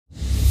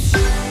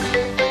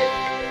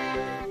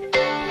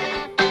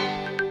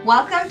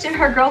Welcome to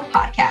Her Growth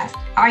Podcast.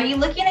 Are you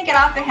looking to get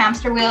off the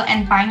hamster wheel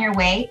and find your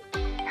way?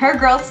 Her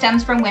growth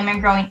stems from women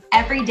growing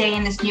every day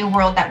in this new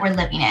world that we're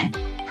living in,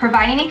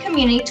 providing a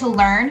community to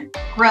learn,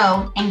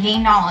 grow, and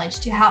gain knowledge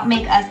to help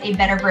make us a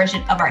better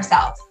version of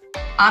ourselves.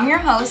 I'm your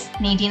host,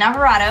 Nadine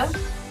Alvarado.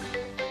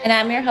 And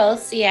I'm your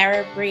host,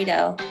 Siara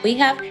Brito. We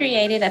have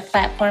created a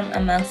platform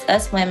amongst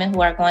us women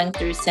who are going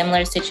through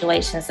similar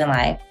situations in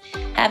life,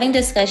 having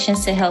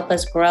discussions to help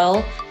us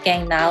grow,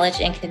 gain knowledge,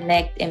 and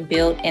connect and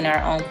build in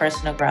our own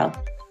personal growth.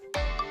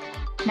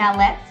 Now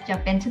let's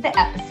jump into the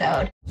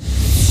episode.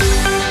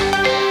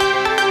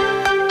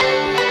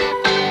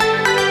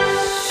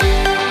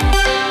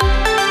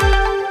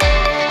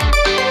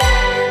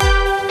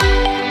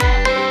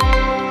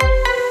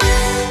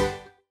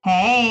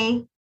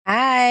 Hey.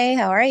 Hi,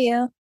 how are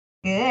you?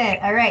 Good.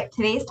 All right.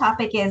 Today's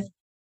topic is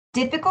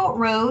difficult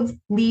roads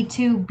lead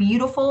to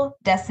beautiful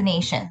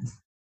destinations.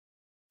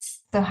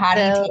 So how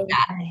do you take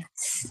that?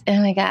 Oh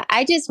my God.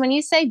 When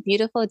you say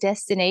beautiful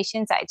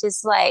destinations,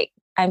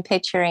 I'm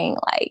picturing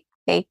like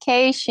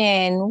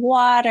vacation,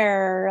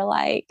 water,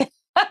 like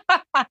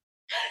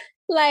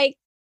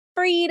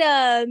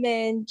freedom,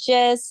 and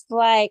just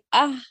like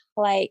I'm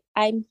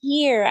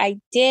here. I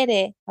did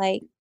it.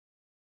 Like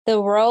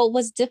the road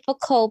was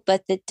difficult,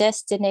 but the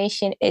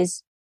destination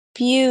is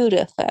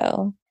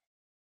beautiful.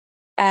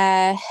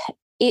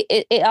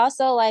 It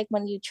also, like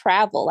when you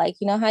travel, like,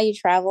 you know how you're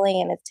traveling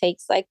and it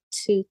takes like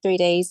 2-3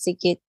 days to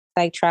get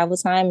like travel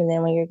time. And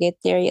then when you get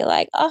there, you're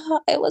like,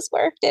 oh, it was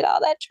worth it. All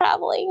that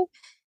traveling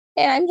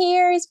and I'm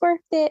here, it's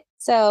worth it.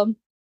 So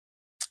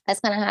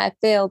that's kind of how I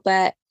feel.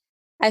 But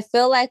I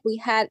feel like we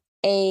had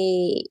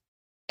a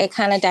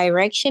kind of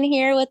direction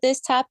here with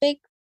this topic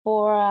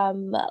for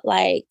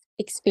like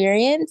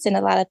experience and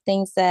a lot of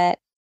things that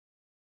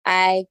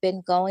I've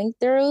been going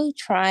through,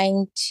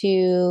 trying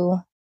to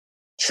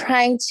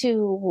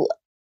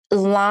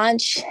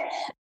launch,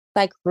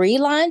 like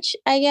relaunch,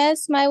 I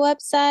guess, my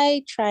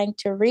website, trying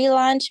to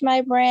relaunch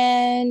my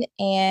brand.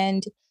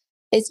 And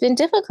it's been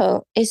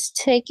difficult. It's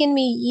taken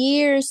me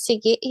years to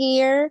get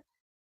here.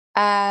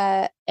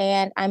 And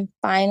I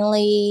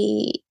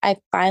finally,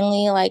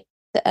 like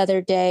the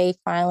other day,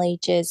 finally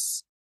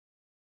just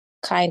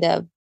kind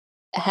of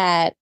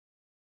had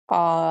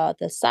all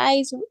the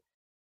sizes,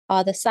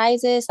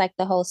 like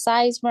the whole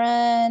size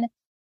run,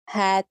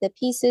 had the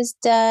pieces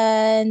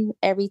done.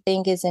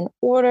 Everything is in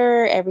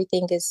order.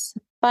 Everything is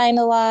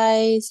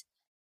finalized.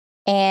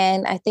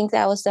 And I think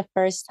that was the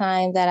first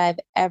time that I've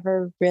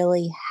ever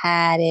really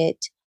had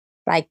it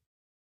like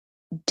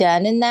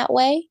done in that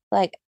way.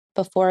 Like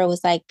before it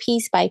was like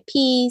piece by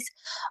piece,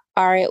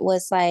 or it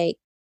was like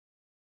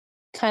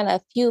kind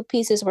of few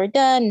pieces were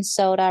done and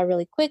sold out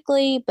really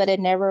quickly, but it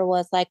never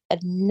was like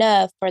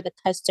enough for the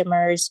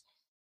customers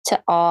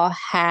to all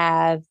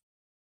have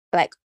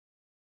like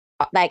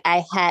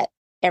I had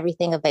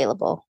everything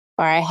available,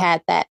 or I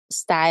had that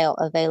style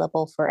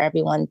available for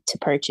everyone to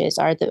purchase,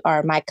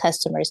 or my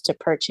customers to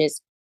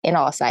purchase in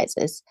all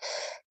sizes.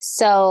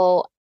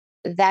 So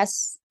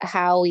that's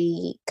how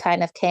we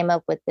kind of came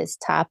up with this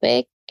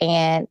topic.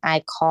 And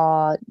I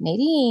called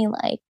Nadine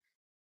like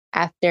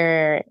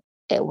after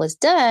it was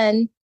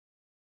done,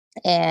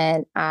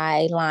 and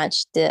I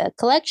launched the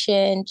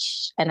collection,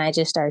 and I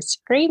just started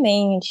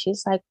screaming, and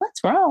she's like,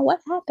 "What's wrong?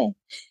 What happened?"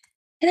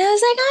 And I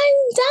was like, "I'm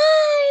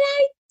done.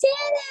 I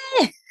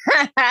did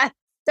it."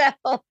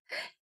 So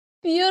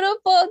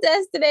beautiful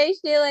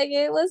destination. Like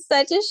it was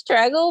such a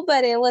struggle,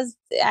 but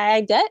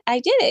I did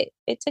it.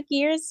 It took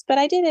years, but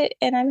I did it,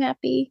 and I'm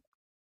happy.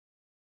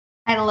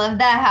 I love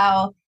that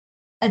how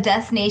a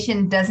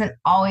destination doesn't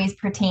always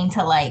pertain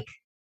to like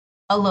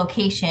a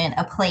location,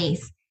 a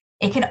place.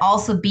 It can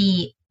also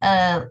be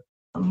a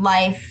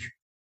life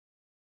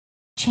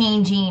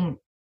changing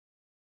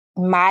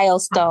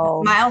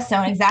Milestone.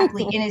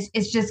 Exactly. And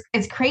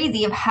it's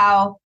crazy of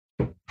how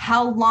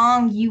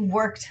long you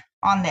worked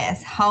on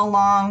this, how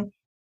long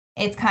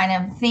it's kind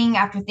of thing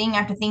after thing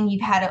after thing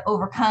you've had to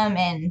overcome,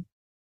 and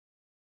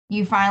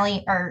you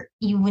finally,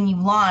 when you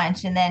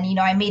launch, and then,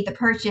 I made the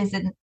purchase,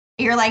 and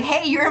you're like,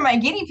 hey, you're my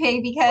guinea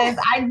pig because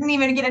I didn't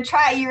even get a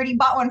try. You already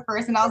bought one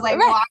first. And I was like,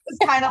 well, I was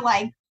kind of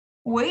like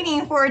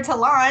waiting for it to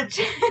launch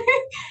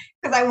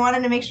because I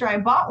wanted to make sure I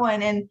bought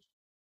one. And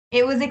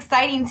it was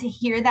exciting to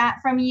hear that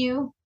from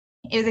you.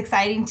 It was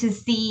exciting to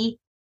see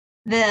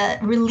the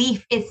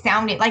relief it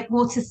sounded like,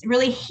 to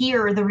really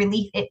hear the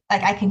relief.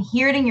 Like I can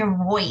hear it in your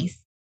voice,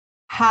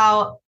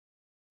 how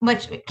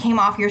much came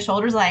off your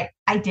shoulders. Like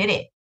I did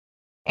it.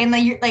 And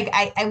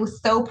I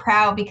was so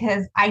proud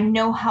because I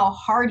know how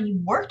hard you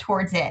worked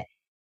towards it,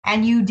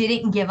 and you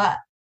didn't give up.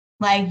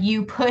 Like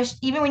you pushed,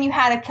 even when you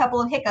had a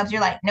couple of hiccups, you're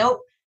like, nope,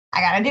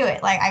 I got to do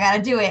it. Like I got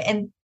to do it.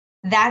 And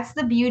that's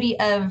the beauty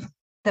of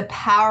the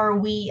power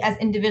we as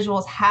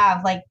individuals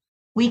have. Like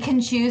we can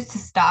choose to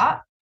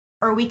stop,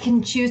 or we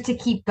can choose to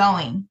keep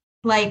going.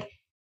 Like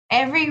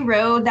every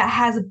road that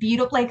has a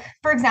beautiful, like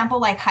for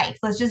example, like hikes,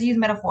 let's just use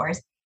metaphors.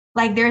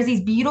 Like there's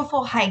these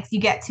beautiful hikes you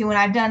get to, and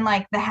I've done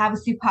like the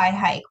Havasupai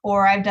hike,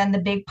 or I've done the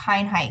Big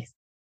Pine hikes.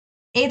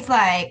 It's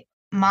like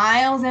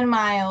miles and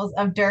miles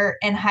of dirt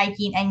and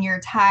hiking and you're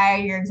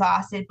tired, you're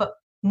exhausted. But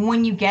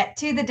when you get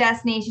to the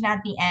destination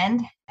at the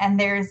end and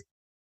there's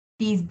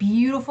these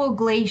beautiful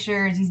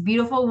glaciers, these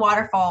beautiful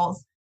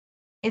waterfalls,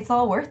 it's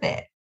all worth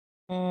it.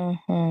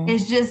 Mm-hmm.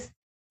 It's just,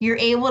 you're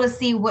able to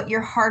see what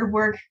your hard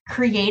work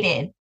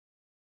created.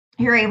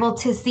 You're able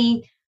to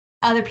see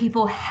other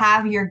people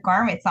have your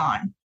garments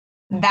on.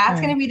 That's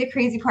Mm-hmm. going to be the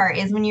crazy part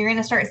is when you're going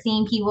to start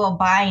seeing people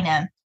buying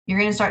them. You're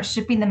going to start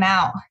shipping them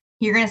out.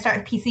 You're going to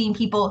start seeing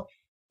people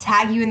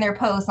tag you in their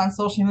posts on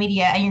social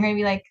media and you're going to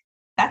be like,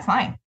 that's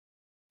fine.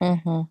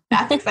 Mm-hmm.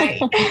 That's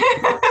exciting.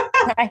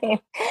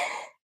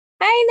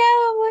 I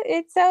know,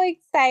 it's so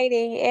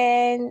exciting.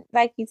 And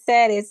like you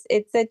said,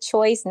 it's a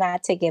choice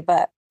not to give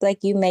up. Like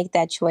you make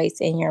that choice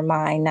in your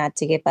mind not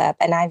to give up.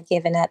 And I've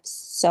given up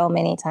so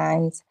many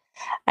times.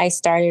 I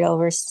started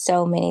over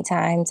so many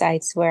times. I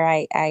swear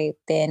I've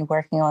been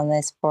working on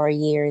this for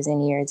years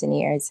and years and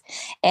years.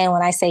 And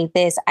when I say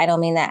this, I don't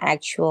mean the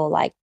actual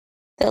like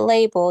the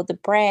label, the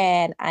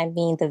brand, I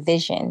mean the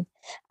vision.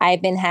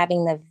 I've been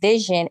having the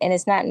vision, and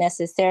it's not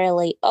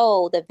necessarily,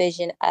 oh, the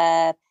vision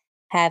of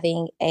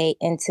having a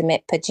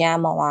intimate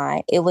pajama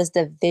line. It was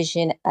the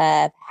vision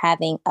of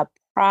having a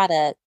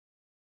product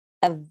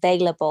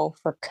available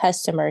for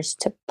customers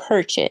to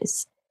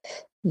purchase.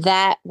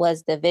 That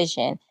was the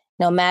vision.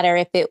 No matter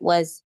if it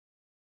was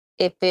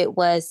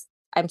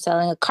I'm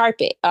selling a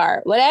carpet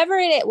or whatever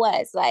it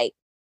was, like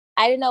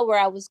I didn't know where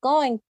I was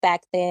going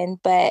back then,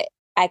 but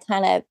I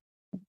kind of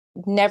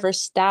never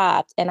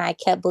stopped and I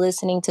kept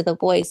listening to the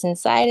voice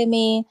inside of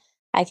me.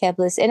 I kept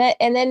listening.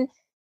 And then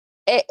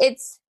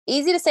it's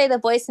easy to say the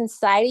voice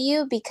inside of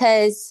you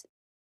because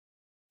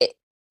it,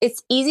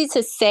 it's easy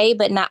to say,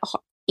 but not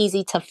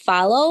easy to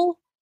follow.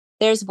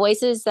 There's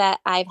voices that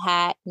I've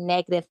had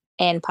negative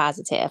and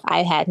positive.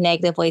 I've had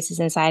negative voices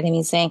inside of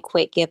me saying,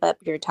 quit, give up,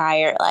 you're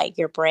tired. Like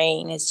your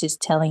brain is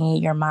just telling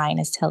you, your mind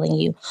is telling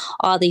you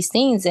all these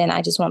things. And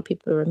I just want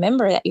people to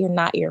remember that you're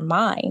not your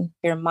mind.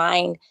 Your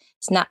mind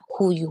is not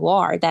who you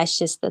are. That's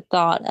just the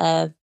thought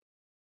of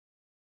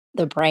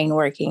the brain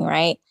working,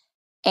 right?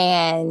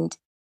 And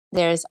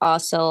there's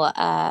also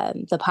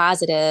the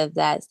positive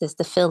that's just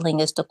the feeling,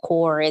 is the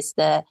core, is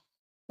the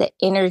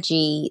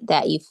energy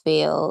that you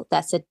feel.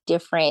 That's a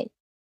different,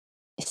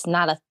 it's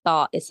not a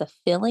thought, it's a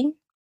feeling,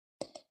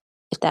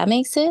 if that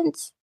makes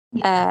sense.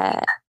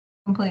 Yeah, Uh,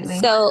 completely.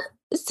 so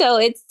so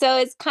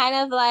it's kind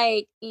of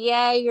like,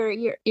 yeah,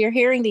 you're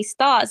hearing these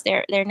thoughts.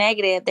 They're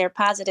negative, they're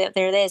positive,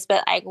 they're this,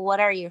 but like, what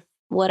are you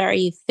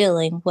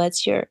feeling? What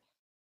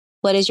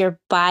is your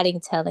body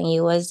telling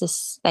you? What is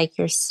this, like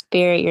your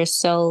spirit, your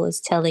soul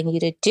is telling you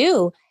to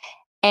do?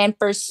 And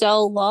for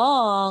so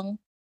long,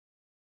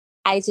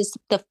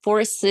 the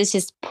force is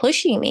just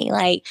pushing me.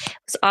 Like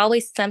it's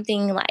always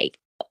something like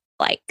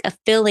a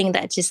feeling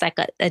that just like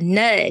a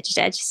nudge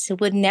that just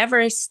would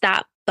never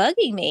stop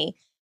bugging me.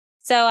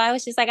 So I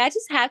was just like, I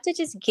just have to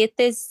just get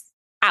this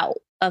out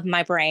of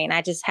my brain.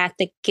 I just have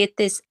to get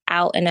this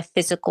out in a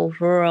physical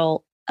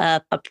world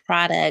of a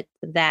product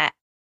that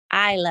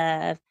I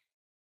love,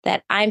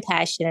 that I'm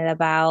passionate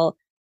about,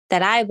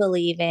 that I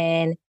believe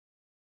in.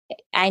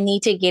 I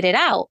need to get it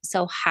out.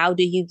 So how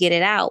do you get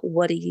it out?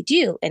 What do you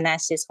do? And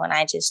that's just when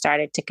I just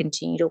started to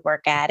continue to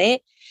work at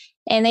it.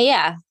 And then,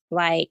 yeah,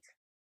 like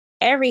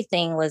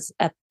everything was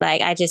up.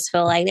 Like I just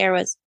feel like there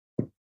was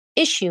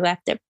issue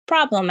after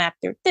problem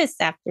after this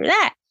after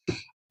that.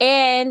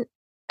 And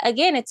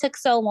again, it took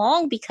so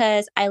long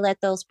because I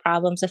let those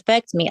problems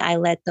affect me. I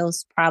let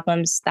those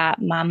problems stop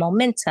my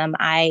momentum.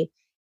 I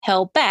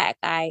held back.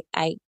 I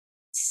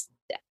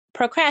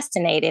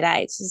procrastinated.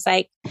 I was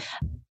like,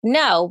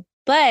 no,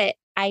 but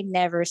I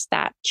never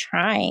stopped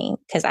trying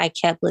because I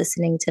kept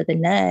listening to the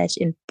nudge.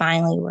 And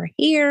finally, we're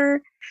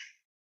here.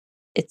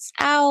 It's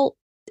out.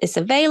 It's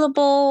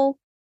available.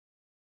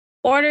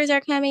 Orders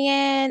are coming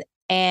in,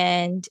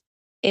 and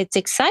it's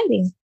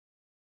exciting.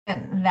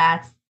 And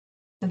that's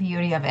the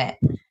beauty of it.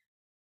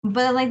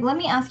 But like, let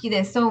me ask you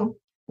this. So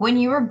when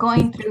you were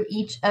going through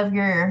each of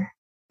your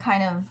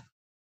kind of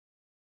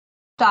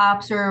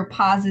stops or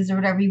pauses or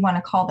whatever you want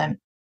to call them,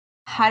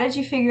 how did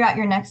you figure out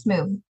your next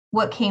move?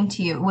 What came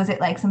to you? Was it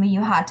like something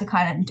you had to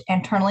kind of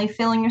internally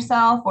feel in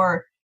yourself,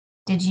 or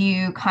did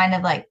you kind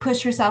of like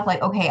push yourself,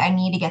 like, okay, I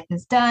need to get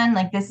this done.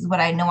 Like, this is what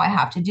I know I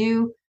have to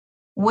do.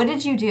 What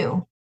did you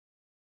do?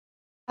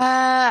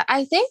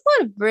 I think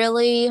what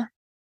really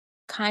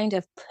kind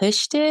of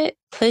pushed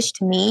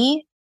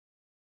me,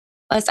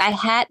 was I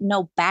had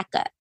no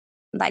backup.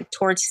 Like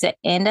towards the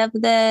end of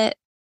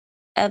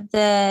of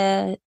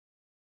the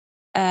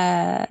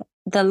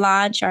the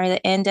launch, or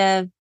the end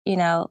of,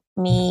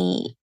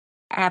 me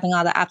having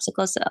all the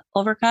obstacles to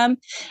overcome.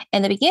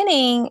 In the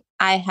beginning,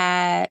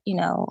 I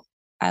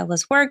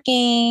was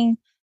working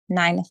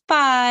 9 to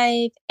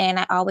 5, and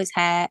I always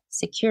had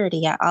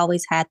security. I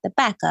always had the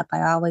backup.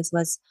 I always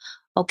was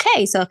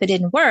okay. So if it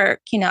didn't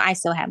work, I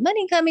still had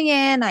money coming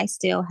in. I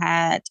still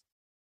had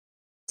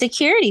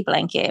security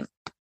blanket.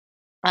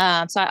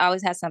 So I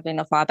always had something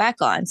to fall back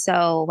on.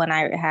 So when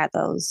I had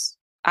those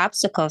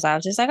obstacles, I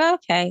was just like,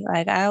 okay,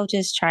 like I'll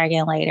just try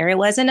again later. It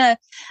wasn't a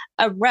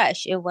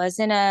rush. It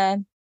wasn't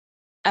a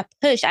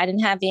push. I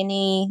didn't have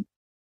any,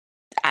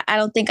 I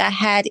don't think I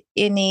had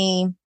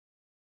any,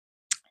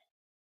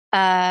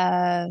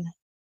 uh,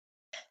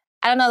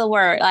 I don't know the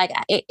word. Like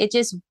it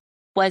just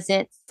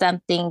wasn't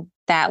something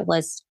that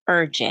was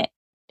urgent.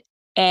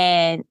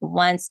 And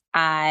once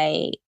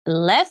I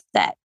left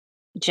that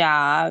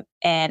job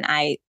and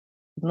I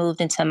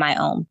moved into my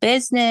own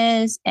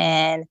business,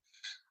 and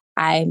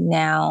I'm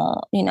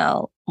now,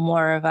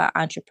 more of an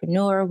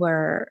entrepreneur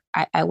where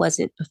I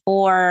wasn't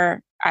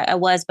before. I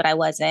was, but I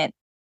wasn't.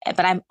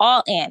 But I'm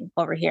all in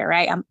over here,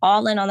 right? I'm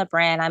all in on the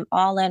brand. I'm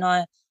all in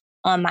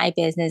on my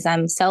business.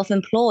 I'm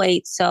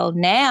self-employed. So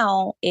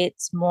now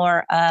it's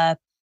more of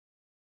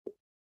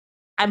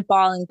I'm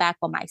falling back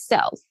on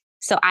myself.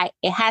 So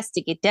it has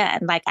to get done.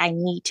 Like I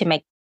need to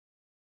make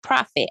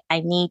profit. I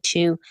need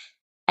to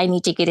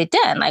get it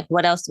done. Like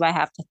what else do I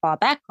have to fall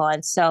back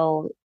on?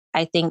 So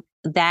I think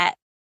that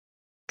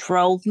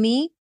drove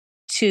me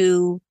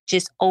to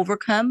just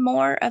overcome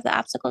more of the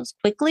obstacles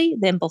quickly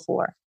than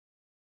before.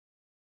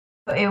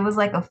 So it was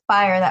like a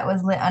fire that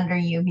was lit under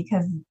you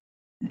because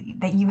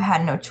that you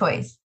had no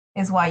choice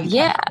is why you kept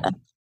Yeah.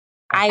 going.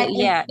 I And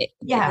yeah, it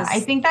yeah, I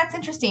was think that's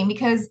interesting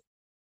because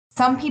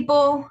some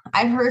people,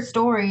 I've heard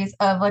stories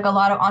of like a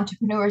lot of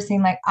entrepreneurs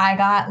saying like I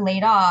got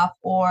laid off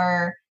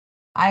or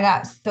I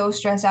got so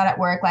stressed out at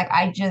work like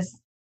I just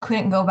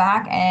couldn't go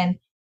back and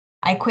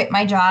I quit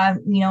my job,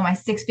 my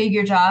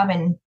six-figure job,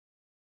 and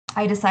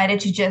I decided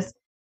to just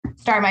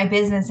start my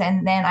business,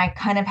 and then I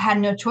kind of had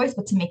no choice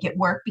but to make it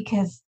work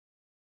because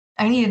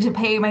I needed to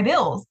pay my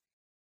bills.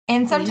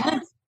 And yeah.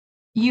 sometimes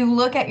you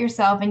look at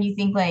yourself and you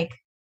think like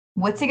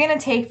what's it going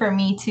to take for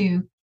me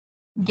to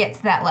get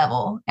to that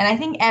level? And I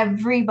think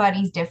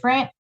everybody's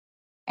different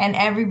and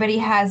everybody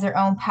has their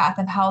own path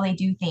of how they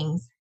do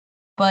things.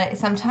 But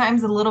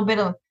sometimes a little bit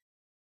of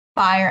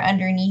fire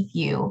underneath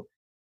you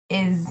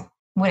is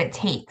what it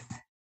takes.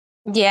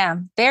 Yeah,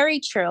 very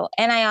true.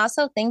 And I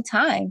also think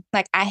time.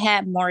 Like I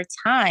had more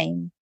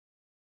time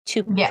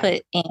to Yeah.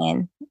 put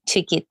in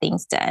to get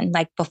things done.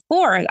 Like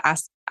before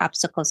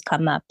obstacles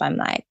come up, I'm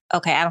like,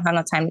 okay, I don't have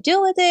no time to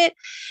deal with it.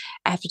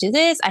 I have to do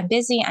this. I'm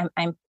busy.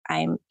 I'm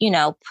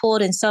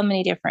pulled in so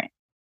many different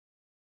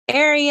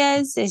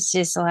areas. It's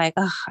just like,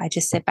 oh, I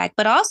just sit back.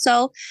 But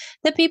also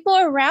the people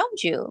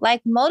around you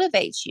like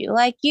motivates you,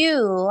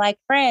 like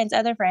friends,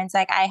 other friends.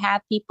 Like I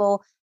have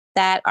people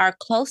that are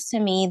close to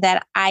me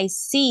that I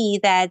see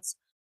that's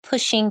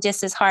pushing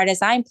just as hard as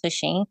I'm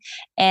pushing,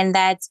 and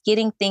that's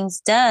getting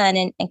things done,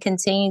 and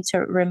continue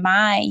to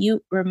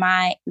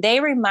they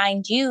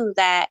remind you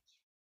that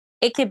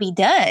it could be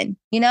done,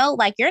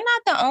 like you're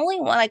not the only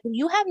one. Like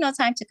you have no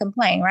time to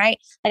complain, right?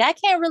 Like I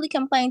can't really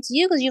complain to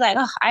you because you're like,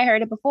 oh, I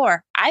heard it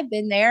before. I've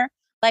been there.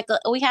 Like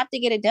we have to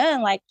get it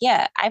done. Like,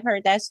 yeah, I've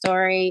heard that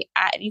story.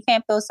 You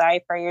can't feel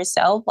sorry for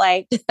yourself.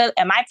 Like,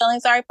 am I feeling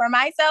sorry for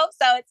myself?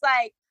 So it's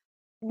like,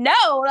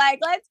 no, like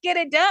let's get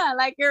it done.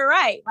 Like you're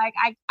right. Like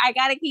I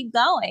gotta keep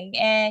going.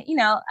 And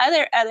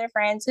other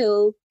friends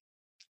who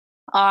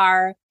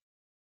are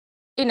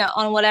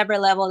on whatever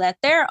level that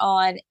they're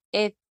on,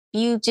 if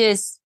you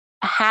just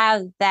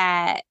have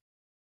that,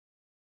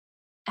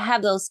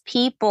 have those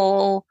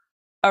people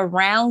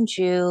around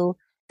you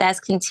that's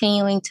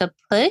continuing to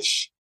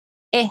push,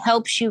 it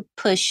helps you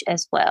push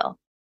as well.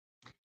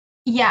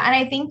 Yeah. And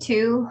I think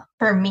too,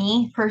 for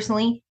me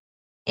personally,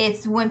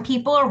 it's when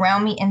people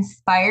around me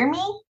inspire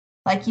me,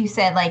 like you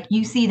said, like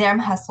you see them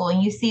hustle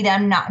and you see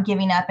them not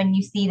giving up and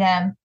you see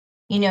them,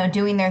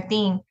 doing their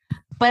thing.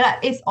 But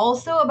it's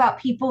also about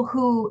people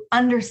who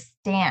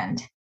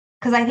understand.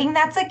 Because I think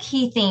that's a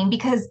key thing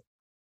because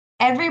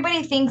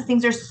everybody thinks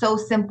things are so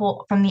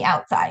simple from the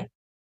outside.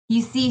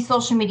 You see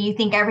social media, you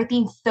think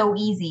everything's so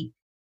easy.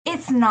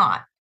 It's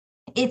not.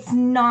 It's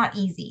not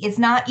easy. It's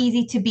not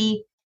easy to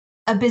be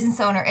a business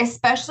owner,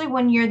 especially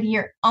when you're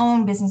your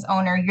own business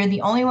owner. You're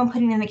the only one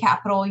putting in the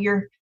capital.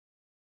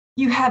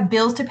 You have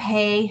bills to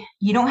pay.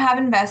 You don't have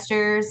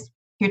investors.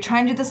 You're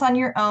trying to do this on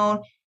your own.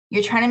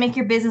 You're trying to make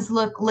your business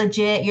look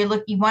legit.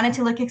 You want it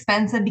to look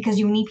expensive because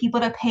you need people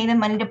to pay the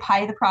money to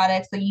buy the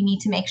product. So you need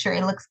to make sure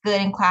it looks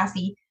good and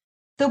classy.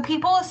 So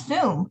people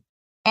assume.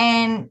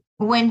 And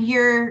when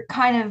you're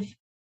kind of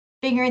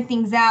figuring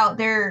things out,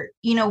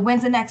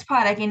 when's the next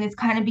product? And it's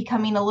kind of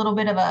becoming a little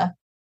bit of a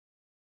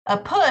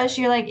push.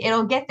 You're like,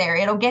 it'll get there.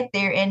 It'll get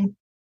there. And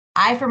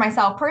I, for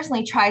myself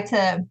personally, try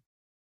to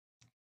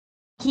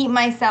keep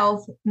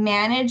myself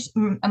managed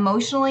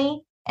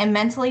emotionally and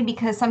mentally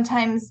because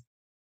sometimes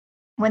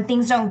when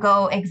things don't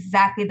go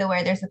exactly the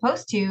way they're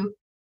supposed to,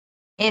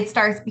 it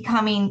starts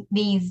becoming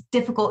these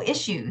difficult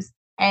issues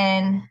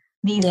and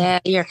these Yeah,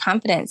 your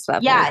confidence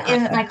level yeah, kind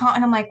and of.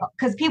 and I'm like,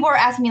 because people are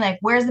asking me like,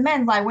 where's the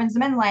men's line? When's the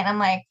men's line? I'm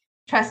like,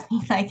 trust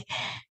me, like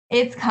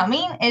it's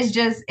coming.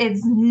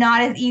 It's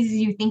not as easy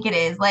as you think it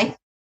is. Like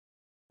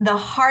the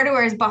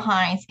hardware is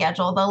behind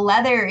schedule. The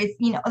leather is,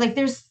 like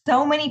there's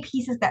so many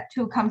pieces that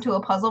to come to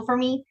a puzzle for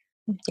me.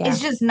 Yeah.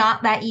 It's just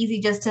not that easy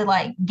just to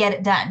like get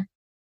it done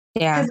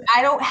Yeah. because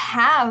I don't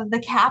have the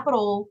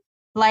capital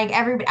Like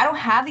everybody, I don't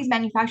have these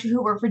manufacturers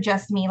who work for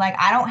just me. Like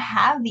I don't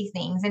have these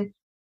things. And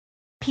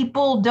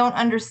people don't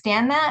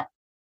understand that.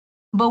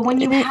 But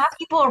when you Mm, have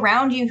people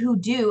around you who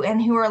do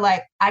and who are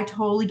like, I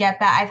totally get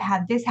that. I've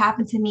had this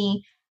happen to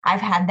me.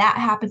 I've had that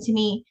happen to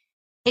me.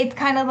 It's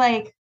kind of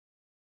like,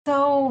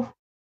 so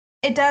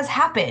it does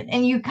happen.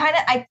 And you kind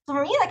of,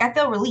 for me, like I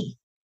feel relief.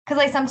 Cause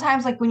like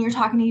sometimes like when you're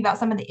talking to me about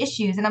some of the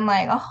issues and I'm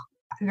like, oh,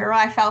 girl,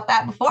 I felt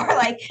that before.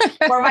 Like,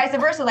 or vice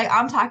versa. Like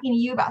I'm talking to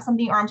you about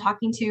something or I'm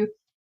talking to,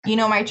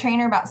 my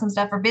trainer about some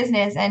stuff for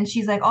business. And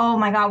she's like, oh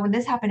my God, when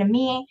this happened to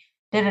me,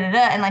 da da da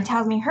da, and like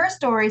tells me her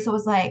story. So it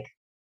was like,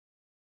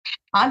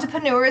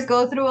 entrepreneurs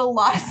go through a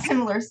lot of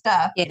similar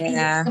stuff.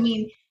 Yeah. I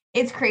mean,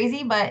 it's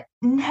crazy, but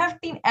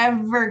nothing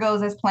ever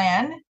goes as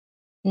planned.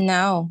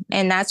 No.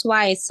 And that's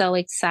why it's so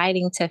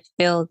exciting to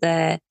feel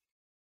the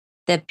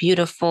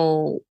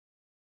beautiful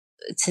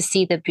to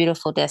see the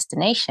beautiful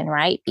destination,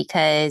 right?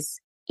 Because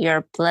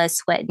your blood,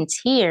 sweat, and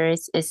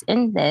tears is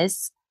in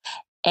this,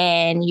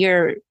 and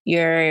you're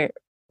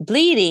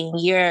bleeding,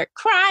 you're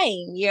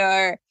crying,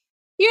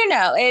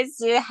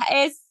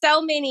 it's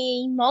so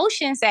many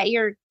emotions that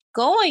you're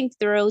going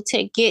through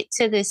to get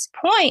to this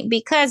point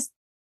because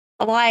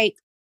like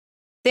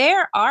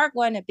there are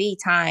going to be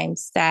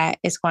times that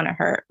it's going to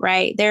hurt,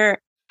 right? I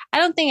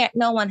don't think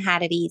no one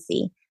had it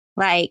easy.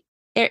 Like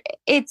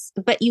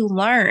but you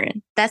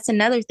learn. That's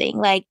another thing.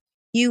 Like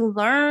you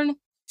learn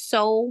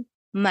so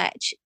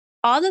much.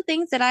 All the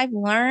things that I've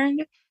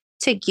learned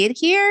to get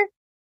here,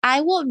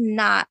 I will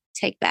not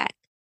take back,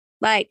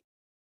 like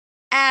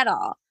at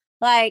all.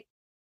 Like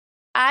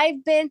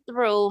I've been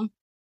through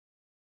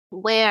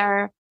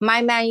where my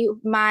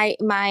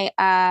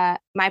uh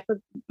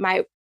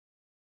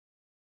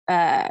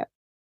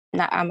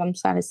not I'm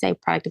trying to say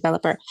product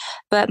developer,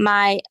 but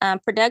my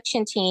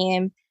production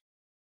team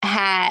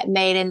had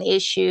made an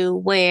issue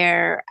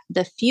where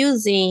the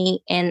fusing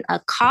in a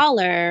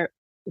collar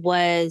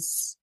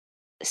was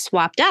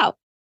swapped out.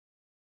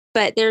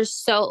 But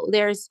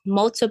there's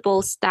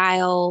multiple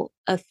style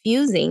of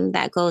fusing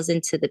that goes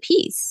into the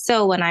piece.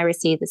 So when I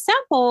received the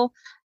sample,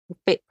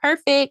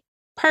 perfect,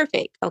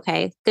 perfect.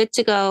 Okay, good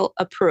to go,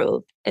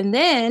 approved. And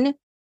then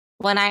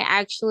when I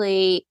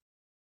actually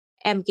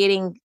am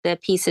getting the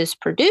pieces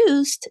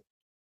produced,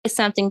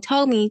 something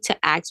told me to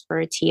ask for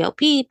a TOP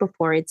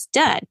before it's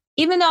done.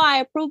 Even though I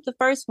approved the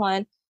first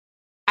one,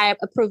 I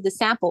approved the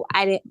sample.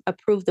 I didn't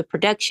approve the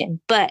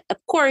production. But of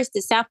course,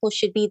 the sample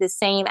should be the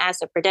same as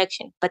the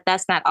production. But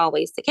that's not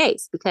always the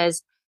case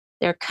because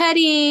they're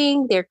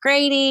cutting, they're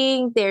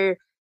grading, there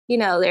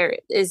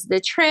is the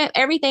trim,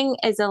 everything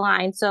is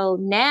aligned. So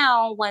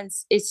now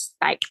once it's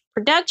like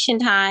production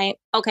time,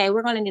 okay,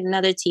 we're going to need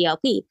another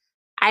TLP.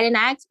 I didn't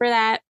ask for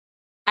that.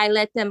 I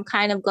let them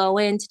kind of go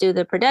in to do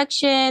the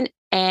production.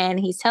 And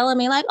he's telling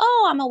me, like,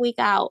 oh, I'm a week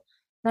out.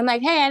 And I'm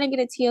like, hey, I didn't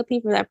get a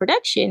TOP for that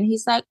production.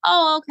 He's like,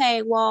 oh,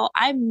 okay, well,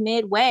 I'm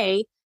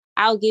midway.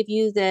 I'll give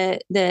you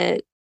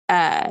the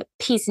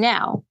piece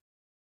now.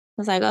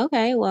 I was like,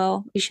 okay,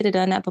 well, you should have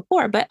done that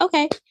before. But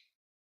okay,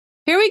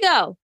 here we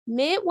go.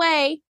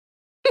 Midway,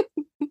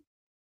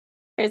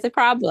 there's a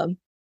problem.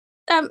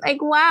 I'm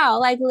like, wow,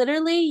 like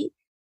literally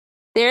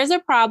there's a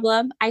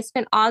problem. I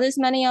spent all this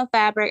money on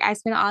fabric. I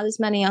spent all this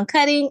money on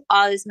cutting,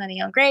 all this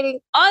money on grading,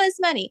 all this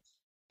money.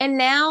 And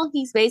now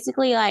he's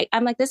basically like,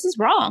 I'm like, this is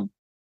wrong.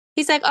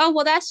 He's like, oh,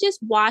 well, that's just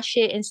wash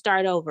it and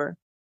start over.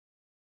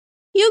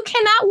 You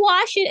cannot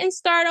wash it and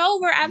start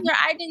over after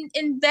I didn't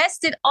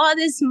invested all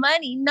this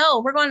money.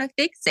 No, we're going to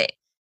fix it.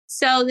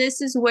 So this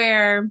is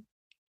where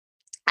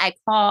I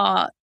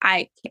call,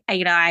 I'm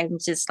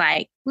just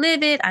like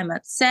livid. I'm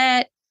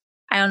upset.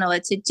 I don't know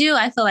what to do.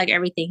 I feel like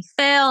everything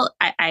failed.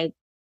 I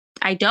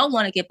don't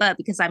want to give up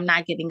because I'm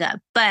not giving up,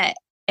 but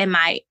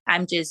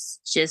I'm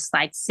just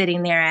like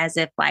sitting there as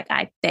if like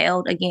I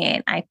failed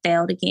again. I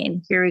failed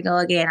again. Here we go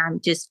again. I'm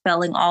just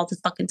failing all the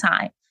fucking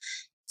time.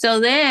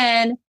 So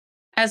then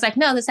I was like,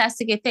 no, this has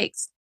to get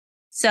fixed.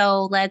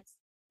 So let's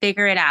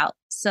figure it out.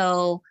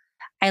 So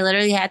I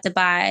literally had to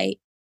buy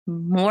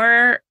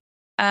more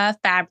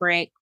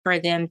fabric for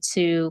them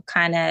to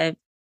kind of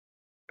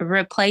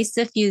replace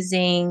the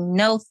fusing,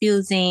 no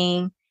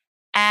fusing,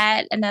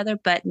 add another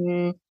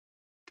button.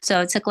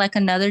 So it took like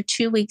another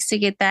 2 weeks to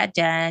get that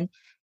done.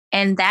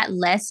 And that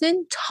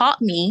lesson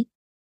taught me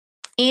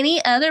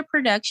any other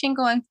production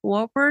going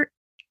forward,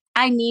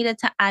 I need a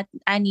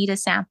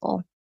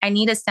sample. I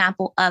need a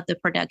sample of the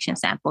production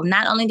sample.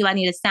 Not only do I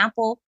need a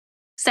sample,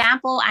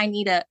 I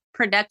need a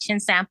production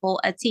sample,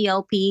 a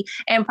TOP,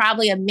 and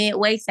probably a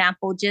midway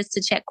sample just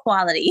to check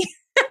quality.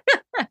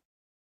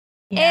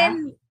 Yeah.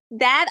 And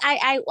that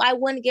I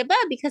wouldn't give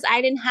up because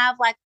I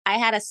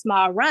had a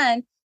small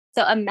run.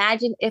 So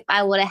imagine if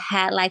I would have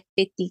had like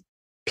 50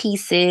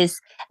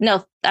 pieces.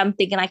 No, I'm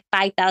thinking like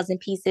 5,000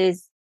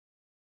 pieces,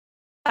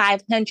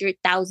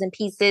 500,000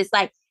 pieces.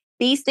 Like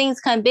these things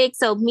come big.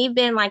 So me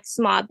being like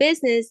small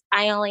business,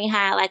 I only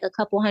had like a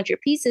couple hundred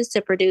pieces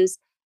to produce.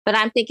 But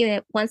I'm thinking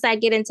that once I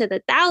get into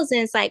the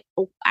thousands, like,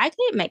 oh, I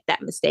can't make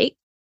that mistake.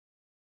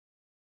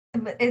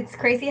 But it's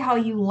crazy how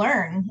you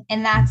learn.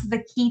 And that's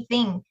the key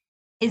thing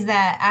is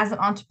that as an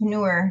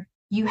entrepreneur,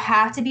 you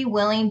have to be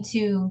willing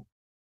to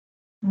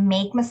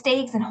make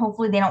mistakes and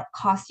hopefully they don't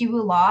cost you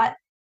a lot.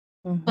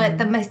 But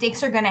the Mm-hmm.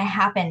 mistakes are going to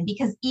happen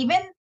because even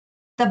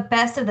the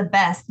best of the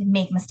best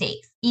make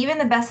mistakes. Even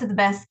the best of the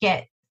best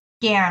get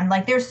scammed.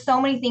 Like there's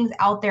so many things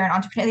out there in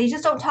entrepreneur, they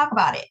just don't talk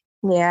about it.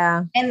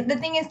 Yeah. And the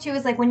thing is too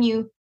is like when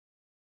you,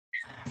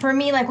 for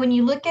me, like when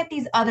you look at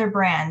these other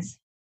brands,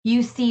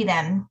 you see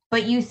them,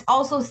 but you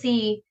also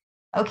see,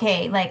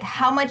 okay, like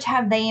how much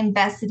have they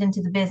invested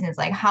into the business?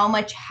 Like how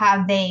much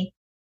have they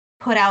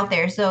put out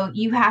there? So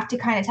you have to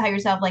kind of tell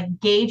yourself, like,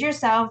 gauge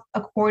yourself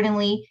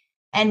accordingly.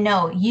 And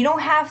no, you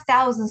don't have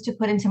thousands to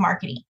put into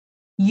marketing.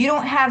 You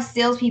don't have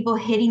salespeople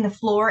hitting the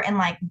floor and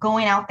like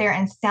going out there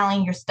and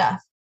selling your stuff.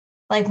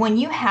 Like when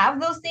you have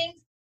those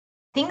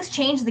things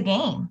change the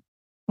game.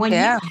 When you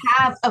Yeah.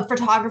 have a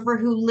photographer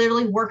who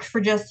literally works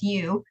for just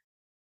you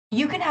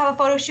can have a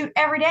photo shoot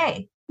every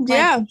day. Like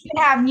Yeah. you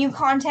can have new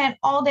content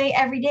all day,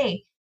 every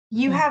day.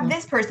 You have Mm-hmm.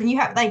 this person, you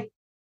have like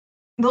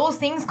those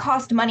things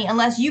cost money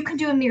unless you can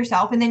do them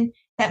yourself. And then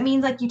that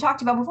means, like you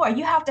talked about before,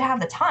 you have to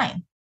have the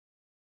time.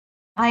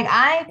 Like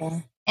I Yeah.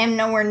 am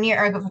nowhere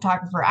near a good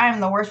photographer. I am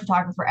the worst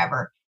photographer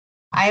ever.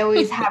 I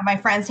always have my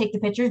friends take the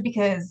pictures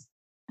because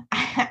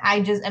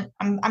I just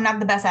I'm not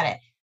the best at it.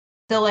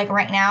 So like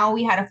right now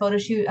we had a photo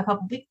shoot a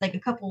couple weeks like a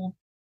couple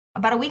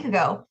about a week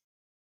ago,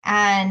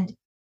 and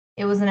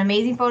it was an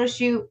amazing photo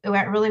shoot. It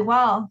went really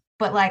well.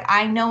 But like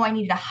I know I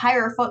needed to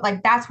hire a photo,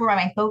 like that's where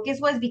my focus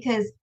was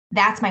because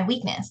that's my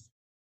weakness.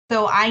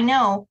 So I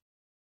know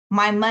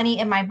my money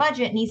and my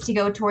budget needs to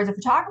go towards a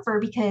photographer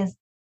because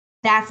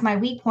that's my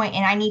weak point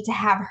and I need to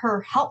have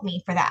her help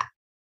me for that.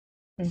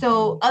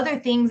 So Mm-hmm. other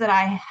things that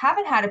I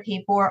haven't had to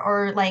pay for,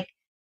 or like,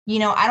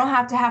 I don't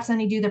have to have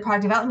somebody do the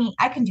product development.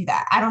 I can do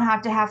that. I don't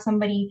have to have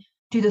somebody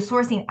do the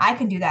sourcing. I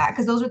can do that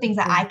because those are things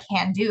that Mm-hmm. I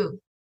can do,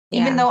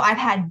 even Yeah. though I've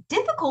had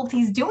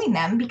difficulties doing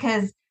them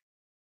because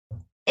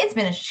it's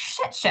been a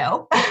shit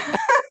show,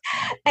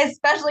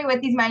 especially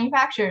with these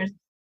manufacturers.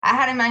 I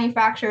had a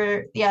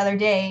manufacturer the other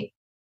day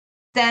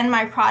send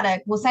my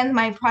product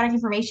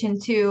information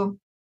to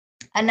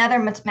another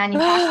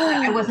manufacturer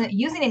that I wasn't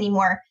using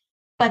anymore,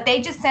 but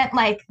they just sent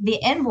like the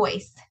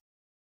invoice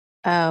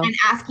Oh. and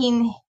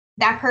asking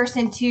that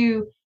person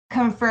to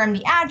confirm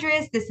the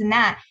address, this and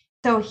that.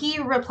 So he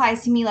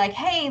replies to me like,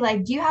 "Hey,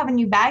 like, do you have a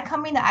new bag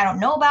coming that I don't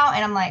know about?"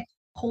 And I'm like,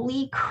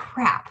 "Holy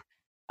crap.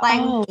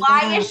 Like, Oh,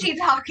 why wow. is she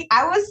talking?"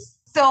 I was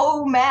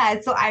so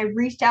mad. So I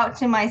reached out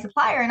to my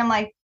supplier and I'm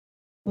like,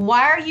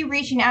 "Why are you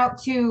reaching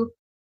out to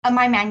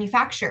my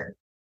manufacturer?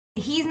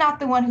 He's not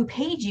the one who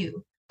paid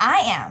you. I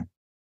am."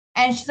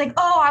 And she's like,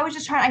 "Oh, I was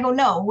just trying." I go,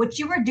 "No, what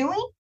you were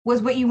doing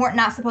was what you weren't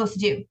not supposed to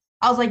do."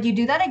 I was like, "You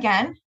do that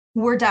again,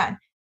 we're done."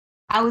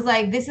 I was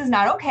like, "This is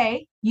not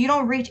okay. You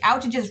don't reach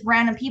out to just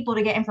random people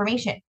to get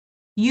information.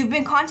 You've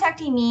been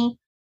contacting me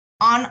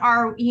on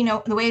our,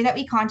 the way that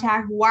we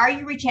contact. Why are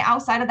you reaching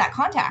outside of that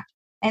contact?"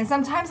 And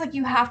sometimes like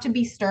you have to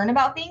be stern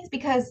about things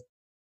because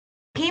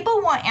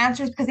people want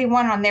answers because they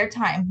want it on their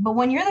time. But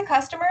when you're the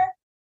customer,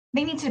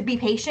 they need to be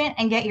patient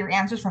and get your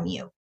answers from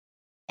you.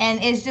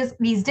 And it's just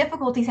these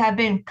difficulties have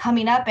been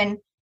coming up and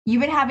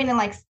you've been having to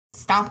like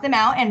stomp them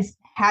out and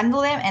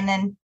handle them and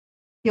then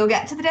you'll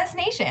get to the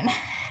destination.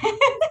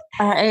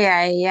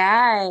 Yeah,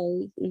 yeah.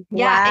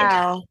 Yeah, and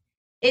Wow.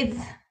 it's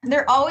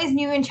they're always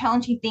new and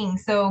challenging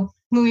things. So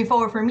moving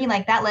forward for me,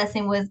 like that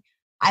lesson was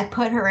I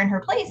put her in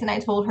her place and I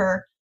told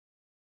her,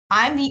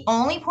 I'm the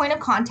only point of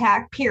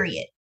contact,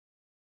 period.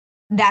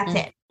 That's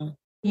it. Mm-hmm.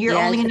 You're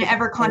Yeah, only it's going to just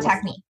ever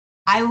contact me.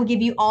 I will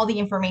give you all the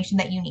information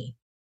that you need.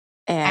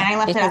 And yeah, I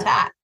left it at because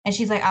that. And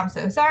she's like, "I'm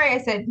so sorry." I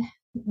said,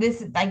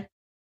 this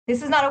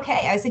is not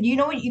okay. I said, "You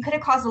know what? You could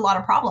have caused a lot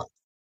of problems."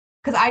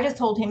 Because I just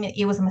told him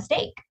it was a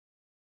mistake.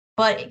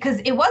 But because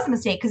it was a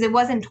mistake, because it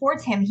wasn't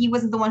towards him. He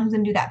wasn't the one who's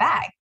going to do that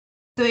bag.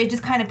 So it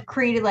just kind of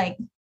created like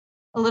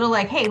a little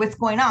like, "Hey, what's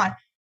going on?"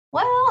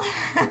 Well,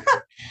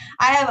 I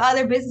have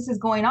other businesses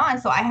going on.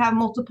 So I have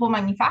multiple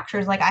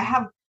manufacturers. Like I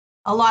have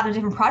a lot of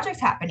different projects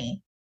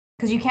happening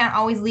because you can't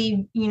always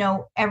leave,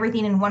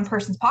 everything in one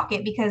person's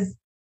pocket because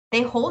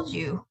they hold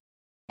you.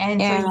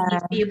 And so you need yeah,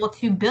 to be able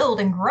to build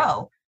and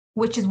grow,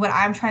 which is what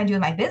I'm trying to do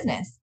with my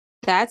business.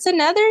 that's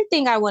another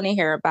thing I want to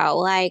hear about.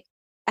 Like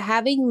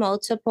having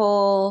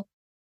multiple,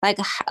 like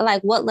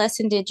what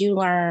lesson did you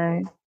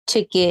learn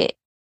to get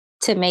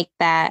to make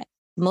that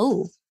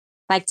move?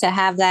 Like to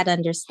have that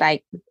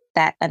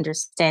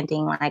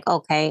understanding, like,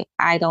 okay,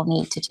 I don't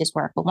need to just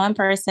work with one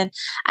person.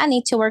 I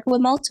need to work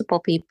with multiple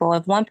people.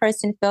 If one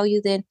person fail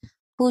you, then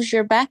who's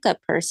your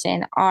backup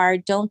person? Or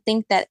don't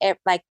think that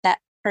like that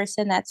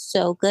person that's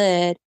so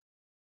good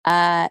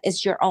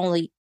is your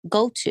only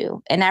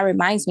go-to. And that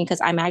reminds me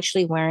because I'm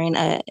actually wearing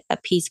a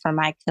piece from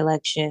my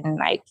collection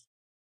like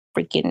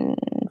freaking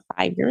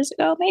 5 years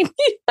ago, maybe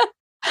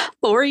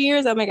 4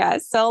 years. Oh my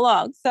God, so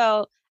long.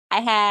 So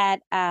I had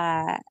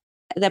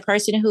the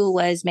person who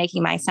was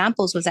making my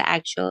samples was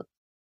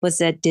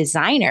a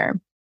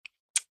designer,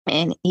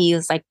 and he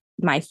was like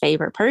my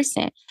favorite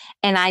person.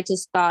 And I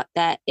just thought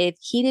that if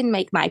he didn't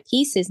make my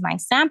pieces, my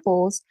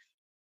samples,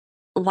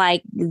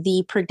 like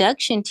the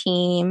production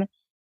team,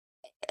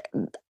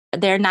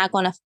 they're not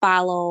going to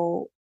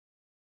follow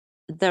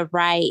the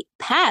right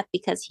path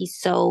because he's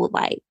so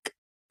like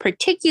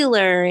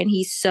particular and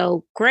he's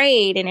so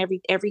great and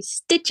every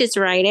stitch is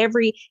right,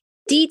 every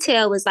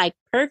detail is like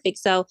perfect.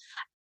 So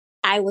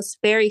I was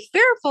very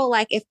fearful,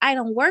 like if I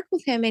don't work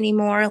with him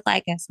anymore,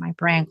 like is my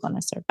brand going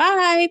to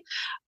survive?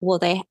 Will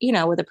they,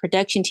 will the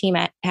production team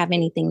have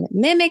anything that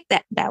mimic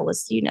that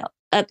was,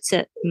 up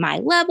to my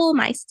level,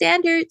 my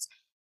standards?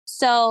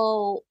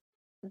 So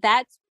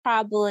that's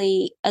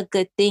probably a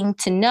good thing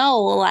to know.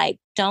 Like,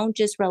 don't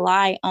just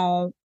rely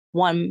on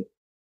one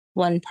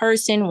one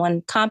person,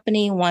 one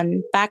company,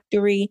 one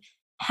factory.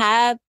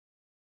 Have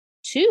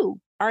two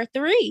or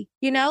three,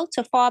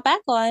 to fall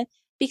back on.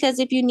 Because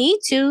if you need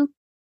to,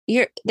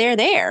 they're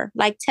there.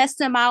 Like test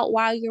them out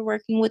while you're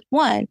working with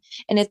one.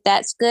 And if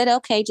that's good,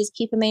 okay, just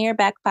keep them in your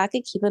back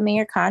pocket, keep them in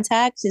your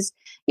contacts. Just,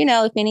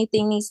 if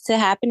anything needs to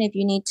happen, if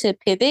you need to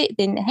pivot,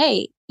 then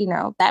hey,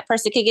 that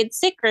person could get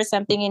sick or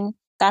something and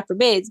God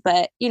forbids,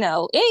 but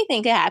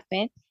anything could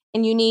happen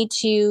and you need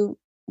to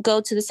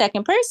go to the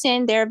second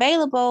person, they're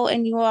available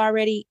and you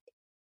already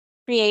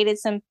created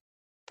some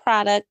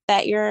product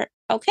that you're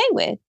okay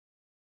with.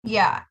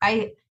 Yeah,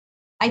 I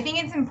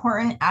think it's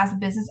important as a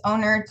business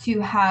owner to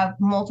have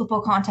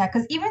multiple contacts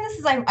because even this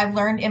is like I've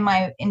learned in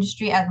my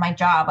industry as my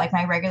job, like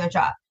my regular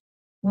job.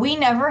 We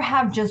never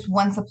have just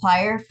one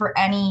supplier for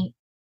any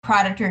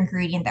product or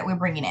ingredient that we're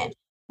bringing in.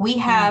 We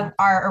have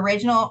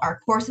our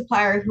core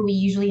supplier who we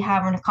usually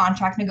have a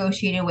contract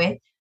negotiated with,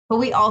 but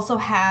we also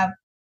have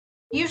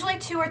usually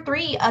two or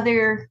three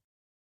other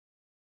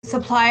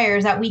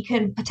suppliers that we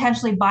could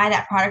potentially buy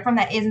that product from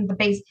that isn't the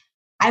base.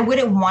 I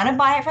wouldn't want to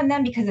buy it from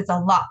them because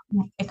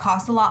it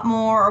costs a lot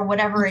more or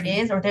whatever it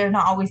is, or they're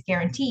not always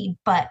guaranteed,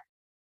 but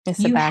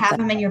you have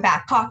them in your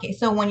back pocket.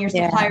 So when your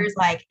suppliers,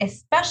 like,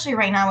 especially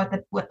right now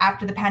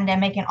after the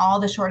pandemic and all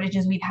the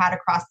shortages we've had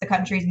across the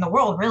countries in the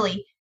world,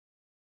 really,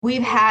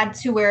 we've had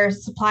to where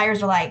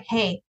suppliers are like,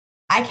 hey,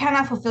 I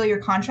cannot fulfill your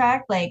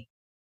contract. Like,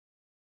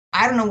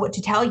 I don't know what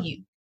to tell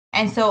you.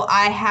 And so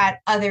I had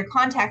other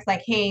contacts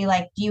like, hey,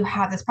 like, do you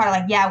have this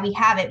product? Like, yeah, we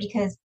have it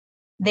because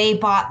they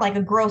bought like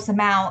a gross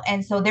amount.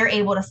 And so they're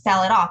able to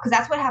sell it off. Cause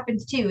that's what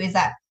happens too, is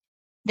that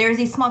there's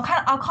these small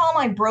I'll call them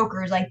like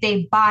brokers, like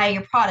they buy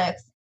your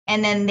products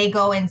and then they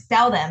go and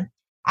sell them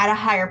at a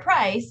higher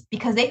price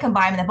because they can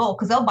buy them in the bulk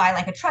because they'll buy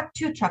like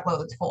two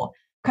truckloads full.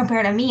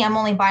 Compared to me, I'm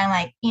only buying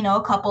like,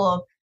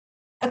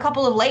 a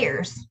couple of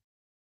layers.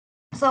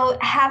 So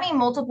having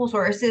multiple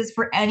sources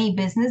for any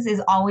business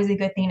is always a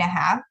good thing to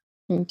have.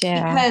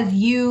 Yeah. Because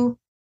you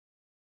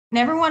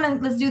never want to,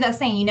 let's do that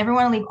saying, you never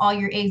want to leave all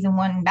your eggs in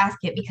one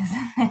basket because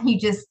then you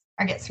just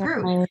get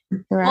screwed.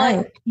 Right.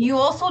 But you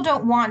also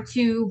don't want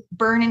to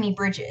burn any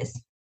bridges.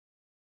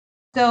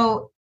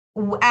 So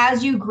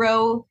as you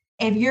grow,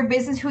 if your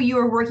business who you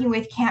are working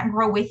with can't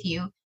grow with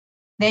you,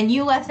 then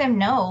you let them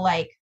know,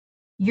 like,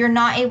 you're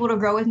not able to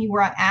grow with me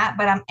where I'm at,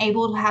 but I'm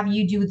able to have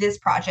you do this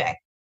project,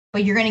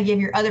 but you're going to give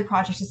your other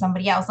projects to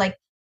somebody else. Like,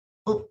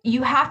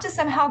 you have to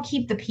somehow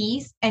keep the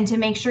peace and to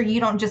make sure you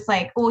don't just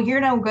like, oh,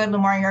 you're no good,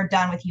 Lamar, you're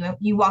done with you.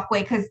 You walk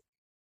away because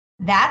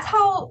that's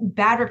how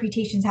bad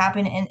reputations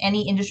happen in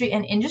any industry,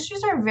 and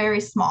industries are very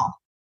small.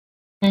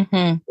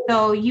 Mm-hmm.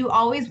 So you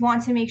always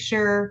want to make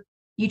sure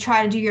you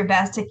try to do your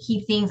best to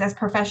keep things as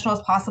professional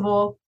as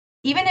possible,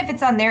 even if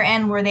it's on their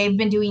end where they've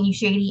been doing you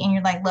shady and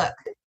you're like, look,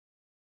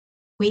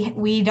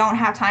 we don't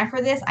have time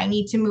for this. I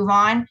need to move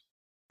on.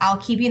 I'll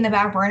keep you in the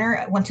back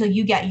burner until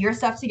you get your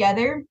stuff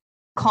together.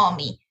 Call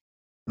me.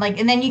 Like,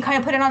 and then you kind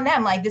of put it on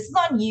them. Like, this is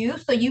on you.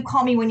 So you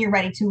call me when you're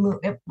ready to move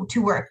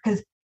to work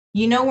because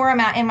you know where I'm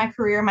at in my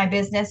career, my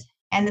business,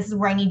 and this is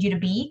where I need you to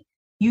be.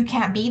 You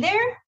can't be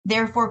there.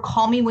 Therefore,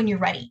 call me when you're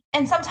ready.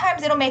 And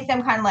sometimes it'll make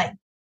them kind of like,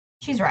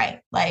 she's right.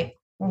 Like,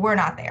 we're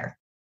not there.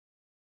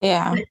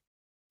 Yeah. But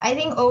I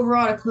think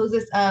overall, to close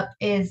this up,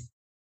 is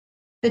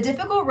the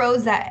difficult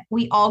roads that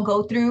we all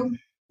go through,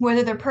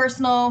 whether they're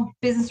personal,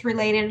 business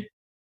related,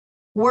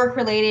 work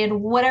related,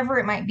 whatever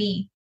it might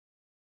be.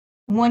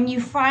 When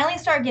you finally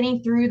start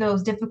getting through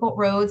those difficult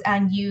roads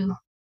and you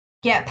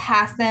get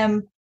past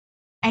them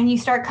and you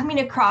start coming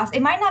across,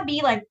 it might not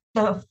be like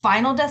the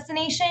final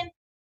destination,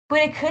 but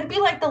it could be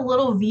like the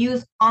little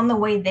views on the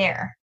way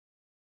there.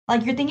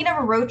 Like, you're thinking of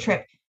a road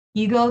trip.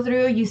 You go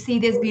through, you see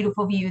this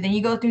beautiful view. Then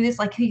you go through this,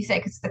 like you said,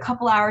 because it's a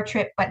couple-hour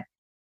trip, but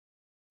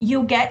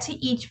you'll get to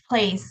each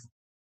place,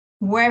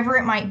 wherever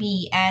it might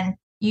be, and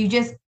you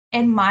just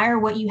admire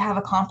what you have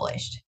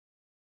accomplished.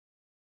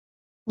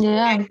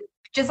 Yeah. And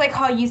just like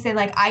how you said,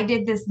 like, I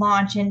did this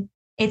launch and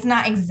it's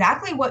not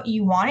exactly what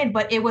you wanted,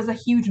 but it was a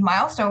huge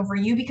milestone for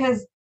you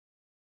because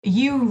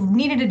you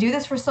needed to do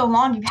this for so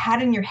long. You've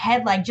had it in your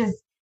head, like, just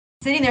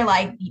sitting there,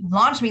 like,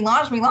 launch me,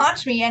 launch me,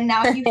 launch me. And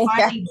now you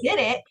finally did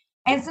it.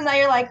 And so now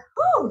you're like,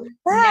 whoo,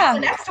 now the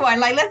next one,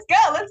 like, let's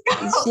go.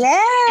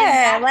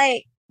 Yeah.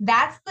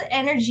 That's the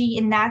energy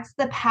and that's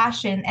the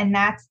passion and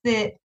that's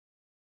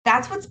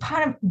what's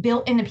kind of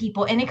built into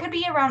people. And it could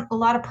be around a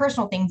lot of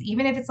personal things,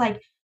 even if it's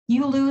like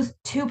you lose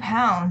 2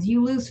 pounds,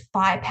 you lose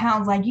 5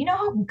 pounds. Like, you know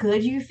how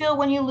good you feel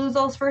when you lose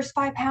those first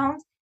 5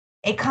 pounds?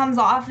 It comes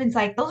off, and it's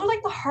like, those are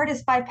like the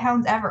hardest 5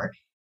 pounds ever.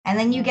 And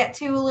then you get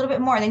to a little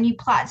bit more, then you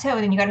plateau,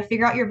 and then you got to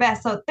figure out your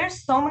best. So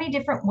there's so many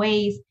different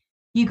ways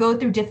you go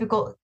through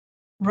difficult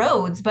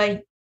roads,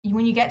 but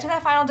when you get to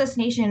that final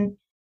destination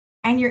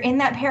and you're in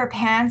that pair of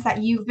pants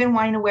that you've been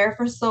wanting to wear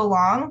for so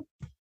long,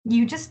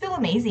 you just feel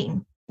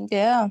amazing.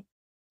 Yeah,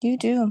 you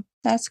do.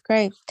 That's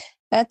great.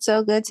 That's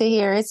so good to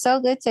hear. It's so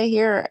good to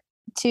hear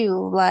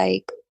too,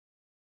 like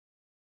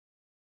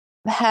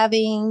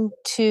having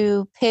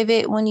to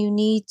pivot when you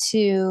need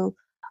to,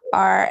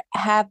 or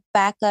have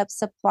backup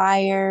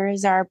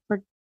suppliers, or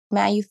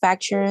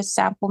manufacturers,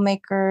 sample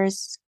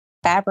makers,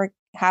 fabric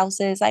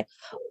houses, like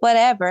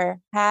whatever,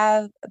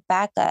 have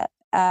backup.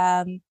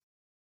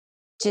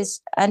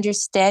 Just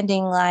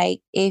understanding, like,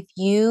 if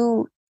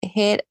you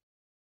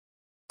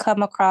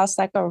come across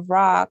like a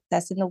rock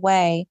that's in the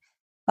way,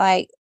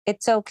 like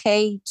it's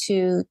okay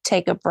to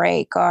take a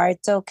break, or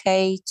it's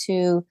okay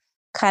to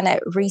kind of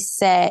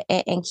reset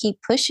and keep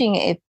pushing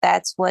if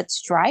that's what's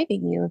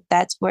driving you. If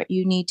that's what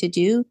you need to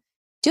do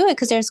it,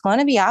 because there's going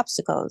to be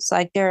obstacles.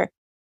 Like there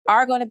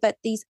are going to, but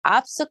these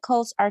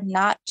obstacles are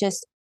not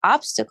just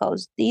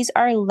obstacles. These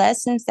are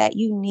lessons that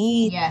you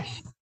need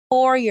Yes.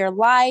 for your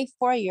life,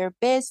 for your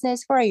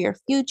business, for your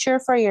future,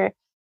 for your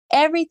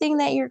everything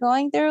that you're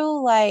going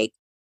through. Like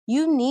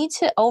you need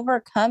to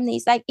overcome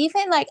these. Like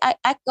even like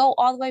I go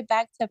all the way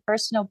back to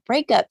personal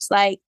breakups.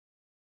 Like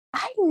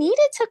I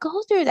needed to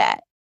go through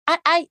that.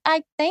 I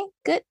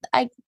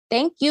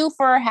thank you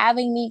for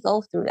having me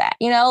go through that.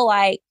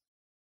 Like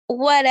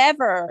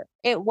whatever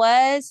it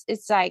was,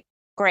 it's like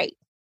great.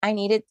 I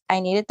needed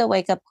the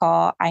wake up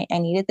call. I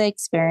needed the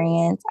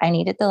experience. I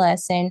needed the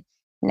lesson.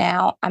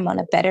 Now I'm on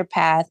a better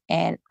path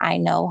and I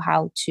know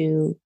how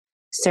to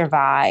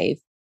survive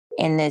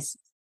in this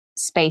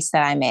space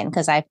that I'm in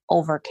because I've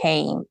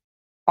overcame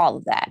all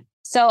of that.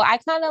 So I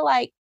kind of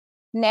like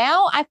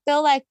now I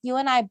feel like you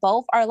and I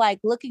both are like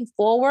looking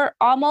forward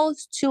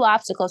almost to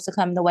obstacles to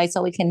come the way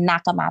so we can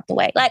knock them out the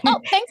way. Like, oh,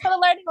 thanks for the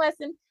learning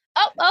lesson.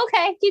 Oh,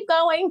 okay, keep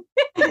going.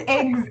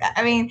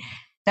 I mean,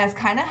 that's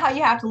kind of how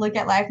you have to look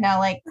at life now.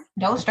 Like,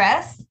 don't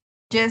stress.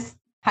 Just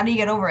how do you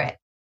get over it?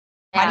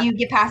 How do Yeah. you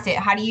get past it?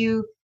 How do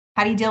you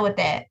deal with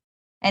it?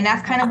 And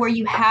that's kind of where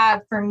you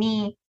have, for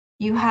me,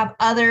 you have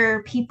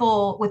other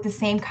people with the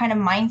same kind of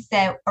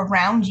mindset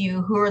around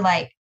you who are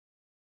like,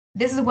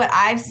 this is what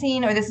I've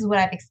seen, or this is what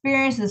I've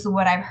experienced, this is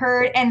what I've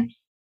heard. And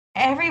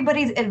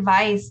everybody's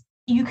advice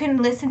you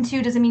can listen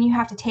to doesn't mean you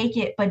have to take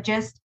it, but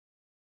just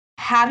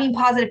having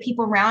positive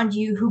people around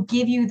you who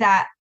give you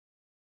that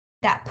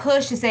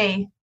push to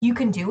say you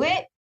can do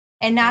it,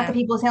 and not the Yeah.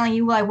 people telling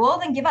you like, well,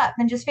 then give up,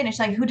 then just finish.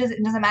 Like, who does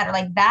it doesn't matter.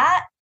 Like,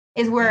 that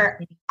is where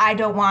Mhm. I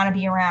don't want to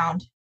be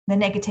around the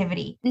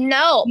negativity.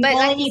 No, You but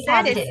only like you need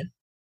said, it's positive.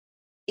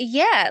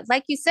 yeah,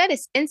 like you said,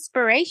 it's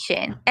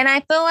inspiration. And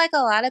I feel like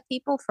a lot of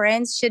people,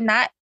 friends, should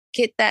not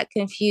get that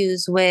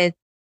confused with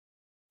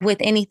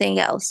anything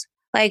else.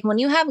 Like when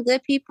you have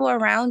good people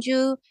around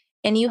you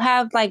and you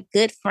have like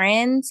good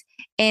friends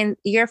and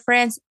your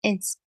friends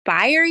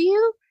inspire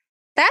you,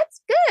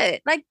 that's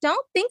good. Like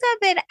don't think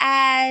of it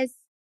as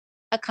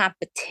a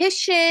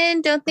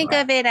competition. Don't think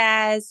Right. of it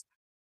as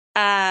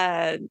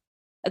uh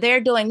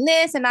they're doing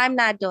this and I'm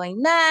not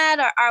doing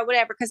that, or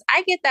whatever. Cause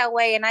I get that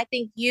way. And I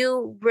think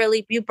you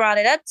brought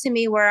it up to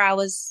me where I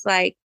was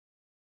like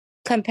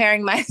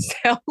comparing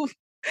myself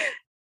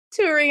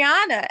to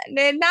Rihanna,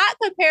 and not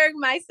comparing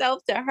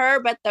myself to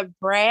her, but the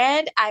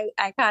brand. I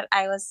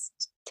was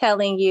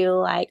telling you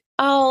like,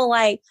 oh,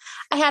 like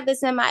I had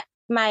this in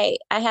I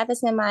had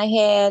this in my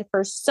head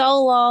for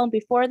so long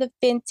before the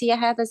Fenty. I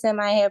had this in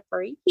my head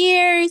for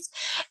years,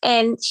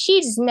 and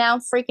she's now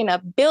freaking a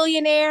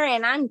billionaire,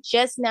 and I'm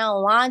just now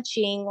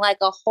launching like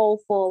a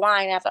whole full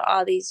line after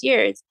all these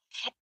years.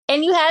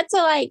 And you had to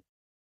like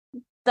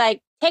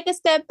take a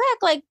step back.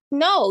 Like,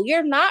 no,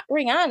 you're not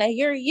Rihanna.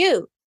 You're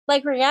you.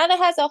 Like Rihanna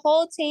has a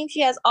whole team. She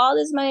has all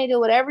this money to do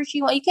whatever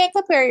she wants. You can't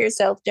compare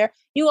yourself there.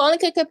 You only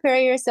can compare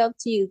yourself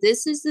to you.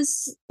 This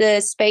is the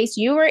space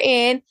you were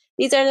in.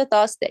 These are the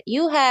thoughts that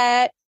you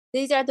had.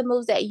 These are the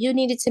moves that you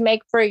needed to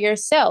make for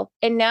yourself.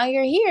 And now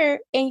you're here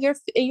and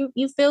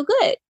you feel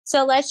good.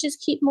 So let's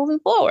just keep moving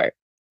forward.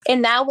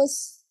 And that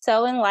was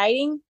so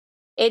enlightening.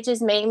 It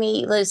just made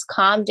me just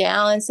calm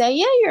down and say,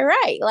 yeah, you're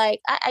right. Like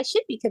I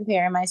should be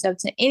comparing myself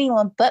to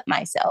anyone but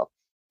myself.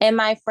 And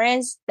my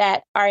friends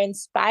that are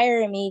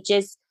inspiring me,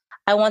 just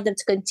I want them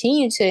to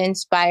continue to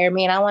inspire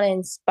me and I want to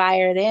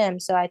inspire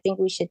them. So I think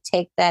we should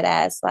take that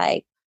as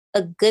like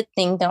a good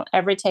thing. Don't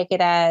ever take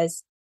it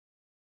as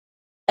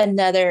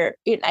another,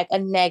 like a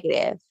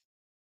negative.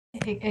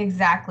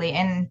 Exactly.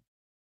 And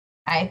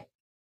I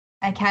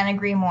I can't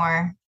agree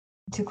more.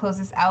 To close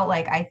this out,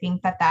 like, I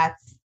think that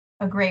that's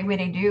a great way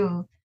to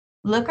do.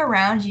 Look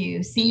around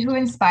you, see who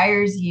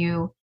inspires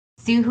you,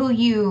 see who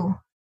you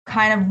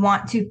kind of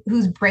want to,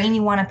 whose brain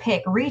you want to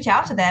pick. Reach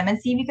out to them and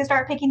see if you can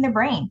start picking their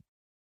brain.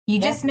 You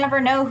Yeah. just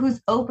never know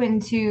who's open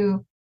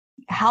to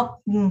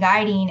helping,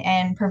 guiding,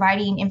 and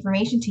providing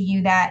information to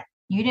you that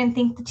you didn't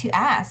think to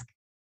ask.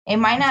 It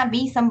might not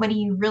be somebody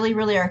you really,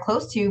 really are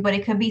close to, but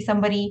it could be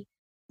somebody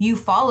you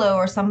follow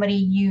or somebody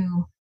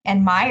you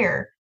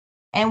admire.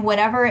 And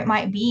whatever it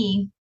might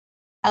be,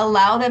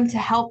 allow them to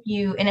help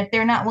you. And if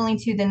they're not willing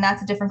to, then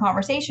that's a different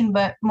conversation.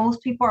 But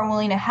most people are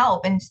willing to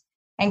help and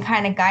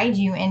kind of guide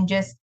you, and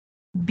just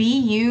be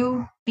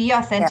you, be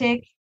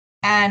authentic,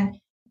 and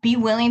be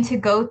willing to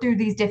go through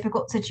these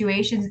difficult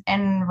situations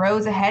and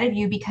rows ahead of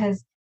you,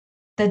 because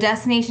the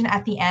destination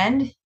at the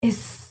end is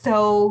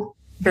so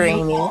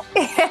dreamy.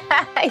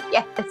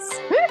 Yes.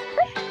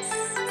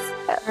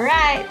 All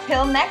right.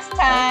 Till next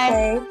time.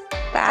 Okay.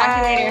 Bye.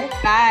 Talk to you later.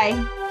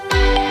 Bye.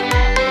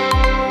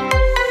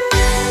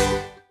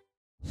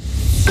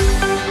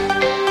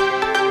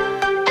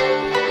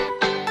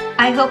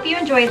 I hope you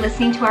enjoyed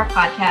listening to our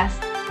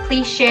podcast.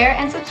 Please share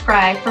and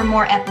subscribe for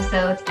more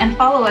episodes and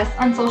follow us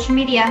on social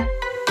media.